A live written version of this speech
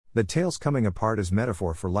The Tales Coming Apart as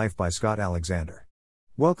Metaphor for Life by Scott Alexander.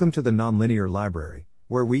 Welcome to the Nonlinear Library,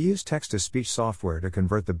 where we use text-to-speech software to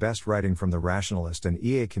convert the best writing from the Rationalist and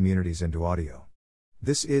EA communities into audio.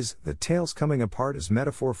 This is The Tales Coming Apart as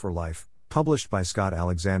Metaphor for Life, published by Scott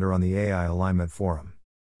Alexander on the AI Alignment Forum.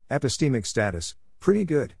 Epistemic status, pretty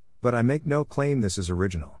good, but I make no claim this is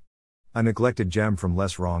original. A neglected gem from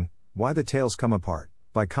Less Wrong, Why the Tales Come Apart,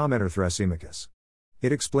 by commenter Thrasymachus.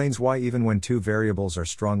 It explains why even when two variables are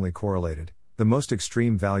strongly correlated, the most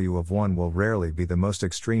extreme value of one will rarely be the most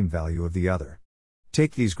extreme value of the other.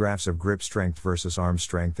 Take these graphs of grip strength versus arm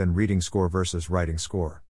strength and reading score versus writing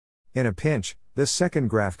score. In a pinch, this second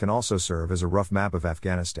graph can also serve as a rough map of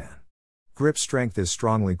Afghanistan. Grip strength is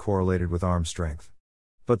strongly correlated with arm strength.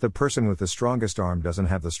 But the person with the strongest arm doesn't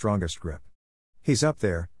have the strongest grip. He's up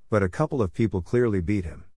there, but a couple of people clearly beat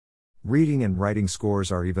him. Reading and writing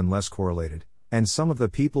scores are even less correlated, and some of the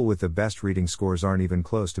people with the best reading scores aren't even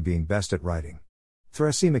close to being best at writing.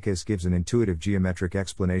 Thrasymachus gives an intuitive geometric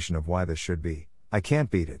explanation of why this should be. I can't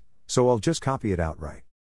beat it, so I'll just copy it outright.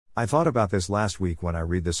 I thought about this last week when I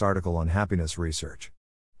read this article on happiness research.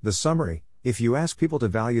 The summary: if you ask people to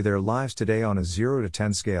value their lives today on a 0 to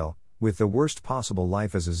 10 scale, with the worst possible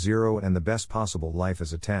life as a 0 and the best possible life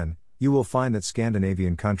as a 10, you will find that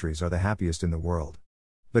Scandinavian countries are the happiest in the world.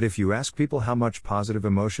 But if you ask people how much positive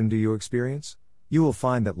emotion do you experience, you will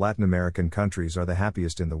find that Latin American countries are the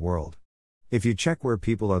happiest in the world. If you check where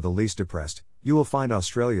people are the least depressed, you will find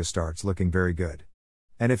Australia starts looking very good.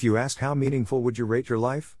 And if you ask how meaningful would you rate your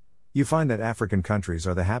life, you find that African countries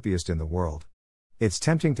are the happiest in the world. It's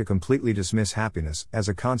tempting to completely dismiss happiness as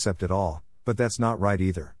a concept at all, but that's not right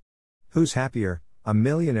either. Who's happier, a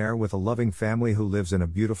millionaire with a loving family who lives in a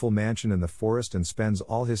beautiful mansion in the forest and spends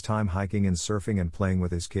all his time hiking and surfing and playing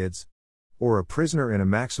with his kids? Or a prisoner in a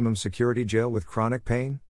maximum security jail with chronic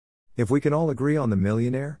pain? If we can all agree on the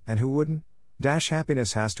millionaire, and who wouldn't?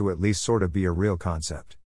 Happiness has to at least sort of be a real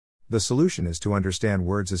concept. The solution is to understand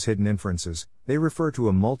words as hidden inferences. They refer to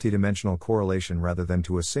a multidimensional correlation rather than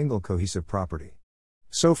to a single cohesive property.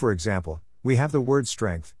 So for example, we have the word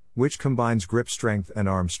strength, which combines grip strength and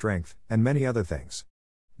arm strength, and many other things.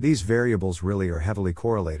 These variables really are heavily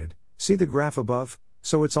correlated, see the graph above,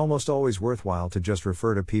 so it's almost always worthwhile to just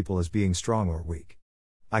refer to people as being strong or weak.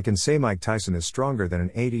 I can say Mike Tyson is stronger than an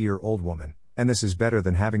 80-year-old woman, and this is better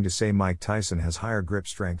than having to say Mike Tyson has higher grip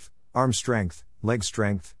strength, arm strength, leg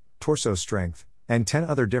strength, torso strength, and 10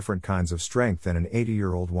 other different kinds of strength than an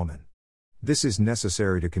 80-year-old woman. This is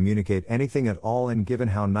necessary to communicate anything at all, and given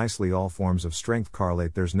how nicely all forms of strength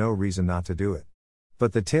correlate, there's no reason not to do it.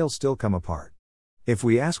 But the tales still come apart. If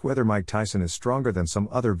we ask whether Mike Tyson is stronger than some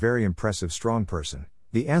other very impressive strong person,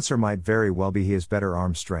 the answer might very well be he has better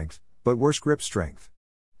arm strength, but worse grip strength.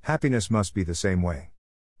 Happiness must be the same way.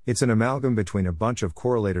 It's an amalgam between a bunch of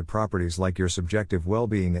correlated properties like your subjective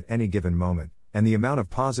well-being at any given moment, and the amount of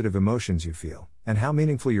positive emotions you feel, and how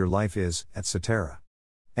meaningful your life is, etc.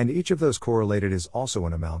 And each of those correlated is also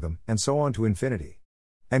an amalgam, and so on to infinity.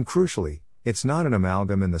 And crucially, it's not an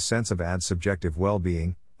amalgam in the sense of add subjective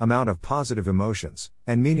well-being, amount of positive emotions,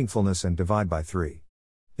 and meaningfulness and divide by 3.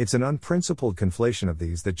 It's an unprincipled conflation of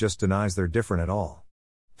these that just denies they're different at all.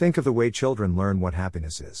 Think of the way children learn what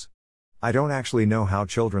happiness is. I don't actually know how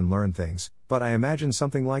children learn things, but I imagine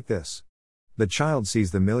something like this. The child sees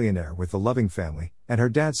the millionaire with the loving family, and her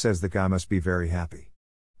dad says the guy must be very happy.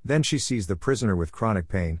 Then she sees the prisoner with chronic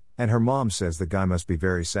pain, and her mom says the guy must be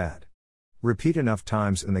very sad. Repeat enough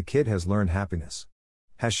times and the kid has learned happiness.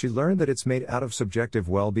 Has she learned that it's made out of subjective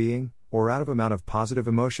well-being, or out of amount of positive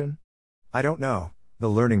emotion? I don't know, the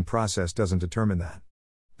learning process doesn't determine that.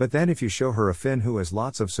 But then if you show her a Finn who has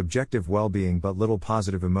lots of subjective well-being but little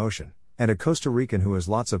positive emotion, and a Costa Rican who has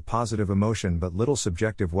lots of positive emotion but little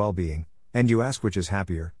subjective well-being, and you ask which is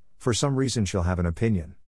happier, for some reason she'll have an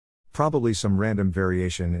opinion. Probably some random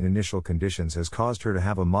variation in initial conditions has caused her to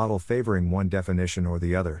have a model favoring one definition or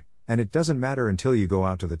the other, and it doesn't matter until you go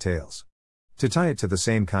out to the tales. To tie it to the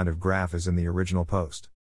same kind of graph as in the original post.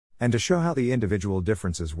 And to show how the individual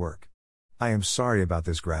differences work. I am sorry about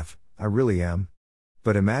this graph, I really am.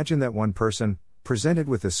 But imagine that one person, presented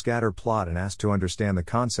with a scatter plot and asked to understand the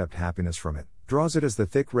concept happiness from it, draws it as the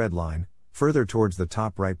thick red line, further towards the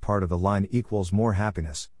top right part of the line equals more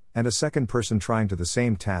happiness, and a second person trying to the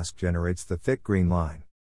same task generates the thick green line.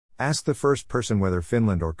 Ask the first person whether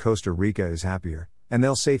Finland or Costa Rica is happier, and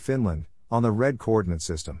they'll say Finland. On the red coordinate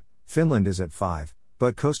system, Finland is at 5,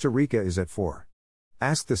 but Costa Rica is at 4.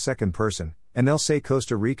 Ask the second person, and they'll say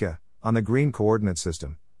Costa Rica. On the green coordinate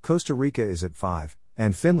system, Costa Rica is at 5,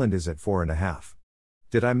 and Finland is at 4.5.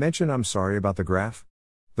 Did I mention I'm sorry about the graph?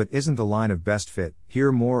 But isn't the line of best fit,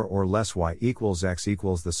 here more or less y equals x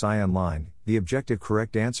equals the cyan line, the objective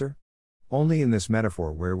correct answer? Only in this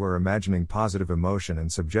metaphor where we're imagining positive emotion and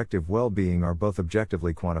subjective well-being are both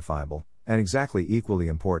objectively quantifiable, and exactly equally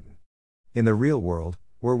important. In the real world,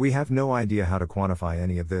 where we have no idea how to quantify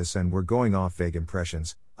any of this and we're going off vague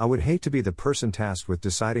impressions, I would hate to be the person tasked with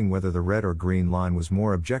deciding whether the red or green line was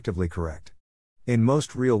more objectively correct. In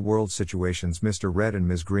most real-world situations, Mr. Red and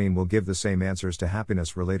Ms. Green will give the same answers to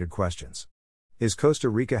happiness-related questions. Is Costa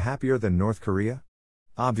Rica happier than North Korea?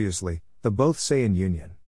 Obviously, the both say in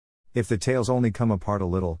union. If the tails only come apart a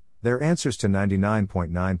little, their answers to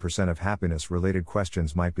 99.9% of happiness-related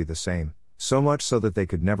questions might be the same, so much so that they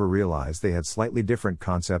could never realize they had slightly different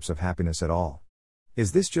concepts of happiness at all.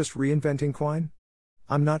 Is this just reinventing Quine?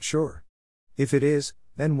 I'm not sure. If it is,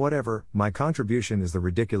 then whatever, my contribution is the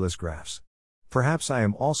ridiculous graphs. Perhaps I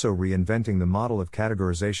am also reinventing the model of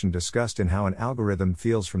categorization discussed in How an Algorithm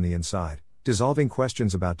Feels from the Inside, dissolving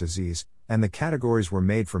questions about disease, and the categories were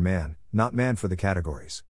made for man, not man for the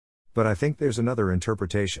categories. But I think there's another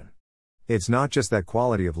interpretation. It's not just that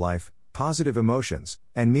quality of life, positive emotions,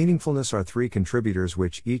 and meaningfulness are three contributors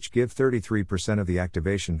which each give 33% of the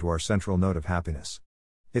activation to our central node of happiness.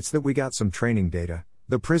 It's that we got some training data,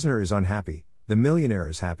 the prisoner is unhappy, the millionaire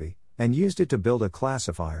is happy, and used it to build a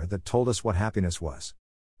classifier that told us what happiness was.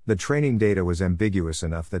 The training data was ambiguous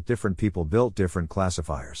enough that different people built different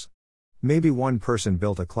classifiers. Maybe one person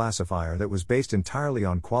built a classifier that was based entirely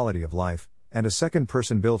on quality of life, and a second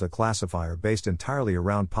person built a classifier based entirely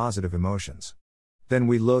around positive emotions. Then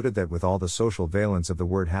we loaded that with all the social valence of the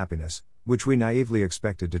word happiness, which we naively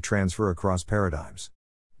expected to transfer across paradigms.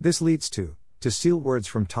 This leads to steal words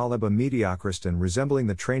from Taleb, a mediocrist and resembling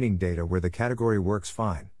the training data where the category works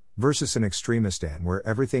fine, versus an extremistan where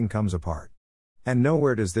everything comes apart. And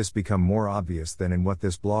nowhere does this become more obvious than in what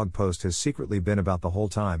this blog post has secretly been about the whole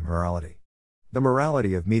time: morality. The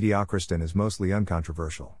morality of mediocristan is mostly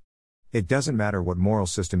uncontroversial. It doesn't matter what moral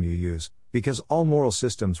system you use, because all moral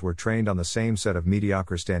systems were trained on the same set of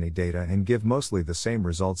mediocristani data and give mostly the same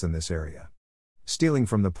results in this area. Stealing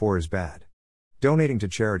from the poor is bad. Donating to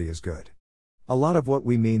charity is good. A lot of what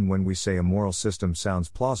we mean when we say a moral system sounds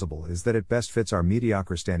plausible is that it best fits our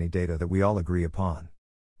mediocristani data that we all agree upon.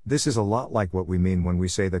 This is a lot like what we mean when we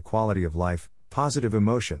say that quality of life, positive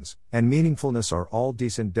emotions, and meaningfulness are all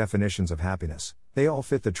decent definitions of happiness. They all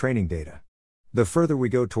fit the training data. The further we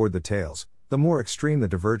go toward the tails, the more extreme the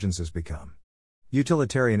divergences become.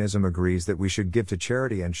 Utilitarianism agrees that we should give to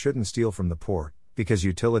charity and shouldn't steal from the poor, because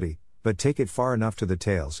utility, but take it far enough to the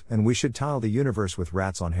tails, and we should tile the universe with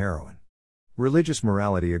rats on heroin. Religious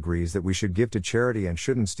morality agrees that we should give to charity and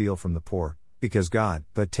shouldn't steal from the poor, because God,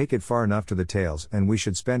 but take it far enough to the tails, and we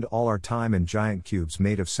should spend all our time in giant cubes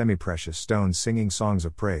made of semi-precious stones singing songs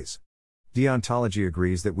of praise. Deontology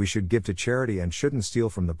agrees that we should give to charity and shouldn't steal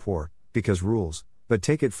from the poor, because rules, but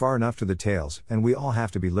take it far enough to the tails, and we all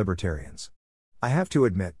have to be libertarians. I have to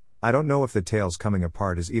admit, I don't know if the tails coming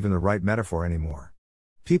apart is even the right metaphor anymore.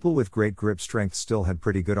 People with great grip strength still had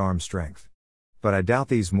pretty good arm strength. But I doubt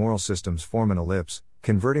these moral systems form an ellipse.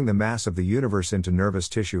 Converting the mass of the universe into nervous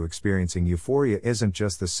tissue experiencing euphoria isn't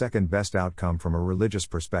just the second best outcome from a religious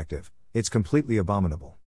perspective, it's completely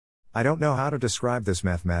abominable. I don't know how to describe this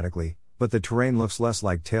mathematically, but the terrain looks less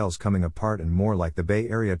like tails coming apart and more like the Bay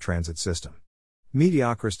Area transit system.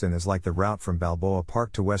 Mediocristan is like the route from Balboa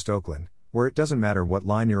Park to West Oakland, where it doesn't matter what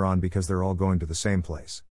line you're on because they're all going to the same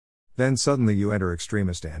place. Then suddenly you enter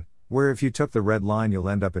Extremistan, where if you took the red line you'll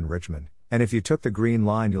end up in Richmond, and if you took the green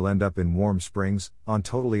line you'll end up in Warm Springs, on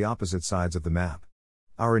totally opposite sides of the map.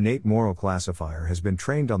 Our innate moral classifier has been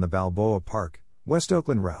trained on the Balboa Park, West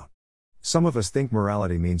Oakland route. Some of us think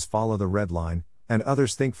morality means follow the red line, and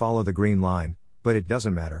others think follow the green line, but it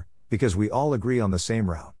doesn't matter, because we all agree on the same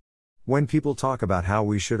route. When people talk about how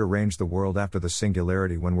we should arrange the world after the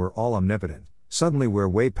singularity when we're all omnipotent, suddenly we're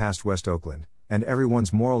way past West Oakland, and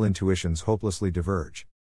everyone's moral intuitions hopelessly diverge.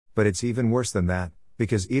 But it's even worse than that,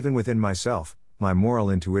 because even within myself, my moral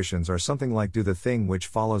intuitions are something like do the thing which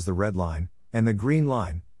follows the red line, and the green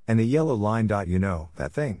line, and the yellow line. You know,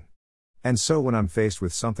 that thing. And so when I'm faced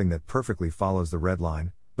with something that perfectly follows the red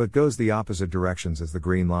line, but goes the opposite directions as the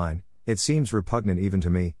green line, it seems repugnant even to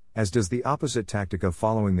me, as does the opposite tactic of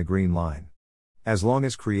following the green line. As long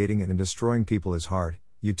as creating and destroying people is hard,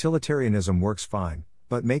 utilitarianism works fine,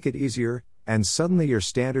 but make it easier, and suddenly your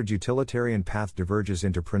standard utilitarian path diverges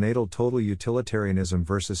into prenatal total utilitarianism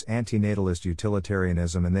versus antinatalist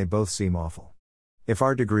utilitarianism, and they both seem awful. If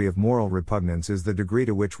our degree of moral repugnance is the degree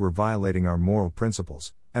to which we're violating our moral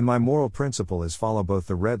principles, and my moral principle is follow both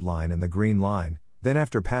the red line and the green line, then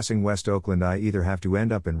after passing West Oakland I either have to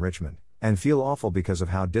end up in Richmond, and feel awful because of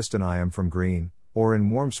how distant I am from green, or in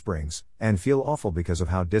Warm Springs, and feel awful because of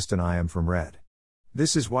how distant I am from red.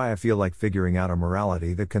 This is why I feel like figuring out a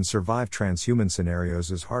morality that can survive transhuman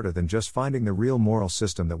scenarios is harder than just finding the real moral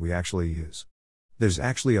system that we actually use. There's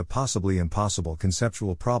actually a possibly impossible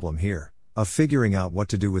conceptual problem here, of figuring out what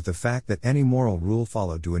to do with the fact that any moral rule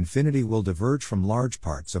followed to infinity will diverge from large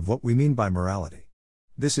parts of what we mean by morality.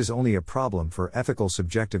 This is only a problem for ethical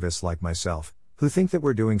subjectivists like myself, who think that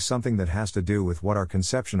we're doing something that has to do with what our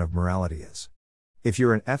conception of morality is. If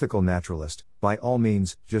you're an ethical naturalist, by all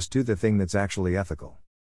means, just do the thing that's actually ethical.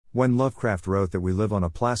 When Lovecraft wrote that we live on a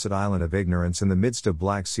placid island of ignorance in the midst of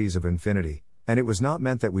black seas of infinity, and it was not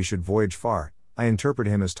meant that we should voyage far, I interpret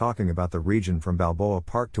him as talking about the region from Balboa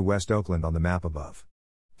Park to West Oakland on the map above.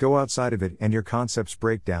 Go outside of it and your concepts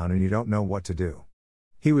break down and you don't know what to do.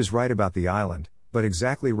 He was right about the island, but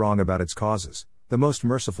exactly wrong about its causes. The most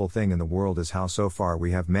merciful thing in the world is how so far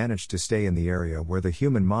we have managed to stay in the area where the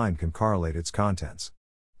human mind can correlate its contents.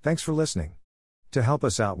 Thanks for listening. To help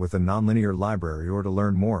us out with the Nonlinear Library or to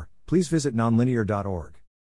learn more, please visit nonlinear.org.